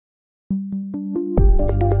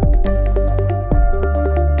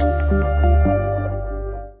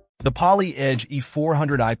The Poly Edge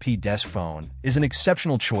E400 IP desk phone is an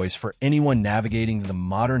exceptional choice for anyone navigating the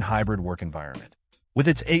modern hybrid work environment. With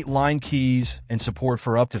its 8-line keys and support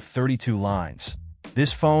for up to 32 lines,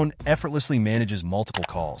 this phone effortlessly manages multiple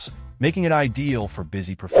calls, making it ideal for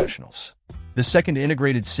busy professionals. The second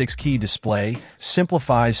integrated 6-key display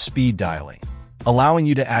simplifies speed dialing, allowing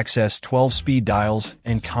you to access 12 speed dials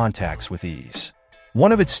and contacts with ease.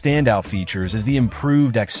 One of its standout features is the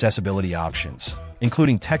improved accessibility options,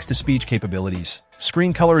 including text-to-speech capabilities,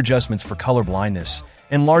 screen color adjustments for color blindness,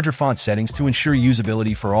 and larger font settings to ensure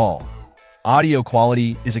usability for all. Audio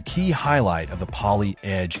quality is a key highlight of the Poly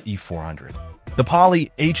Edge E400. The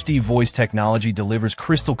Poly HD voice technology delivers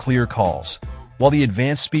crystal-clear calls, while the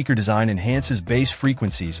advanced speaker design enhances bass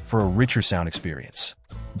frequencies for a richer sound experience.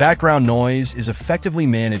 Background noise is effectively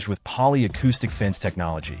managed with Poly acoustic fence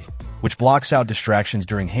technology, which blocks out distractions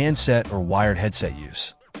during handset or wired headset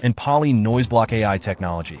use, and Poly Noise Block AI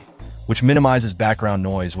technology, which minimizes background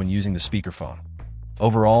noise when using the speakerphone.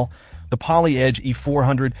 Overall, the Poly Edge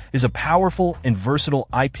E400 is a powerful and versatile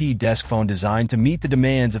IP desk phone designed to meet the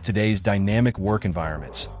demands of today's dynamic work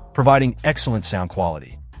environments, providing excellent sound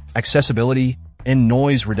quality, accessibility, and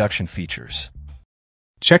noise reduction features.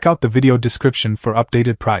 Check out the video description for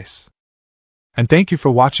updated price. And thank you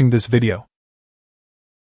for watching this video.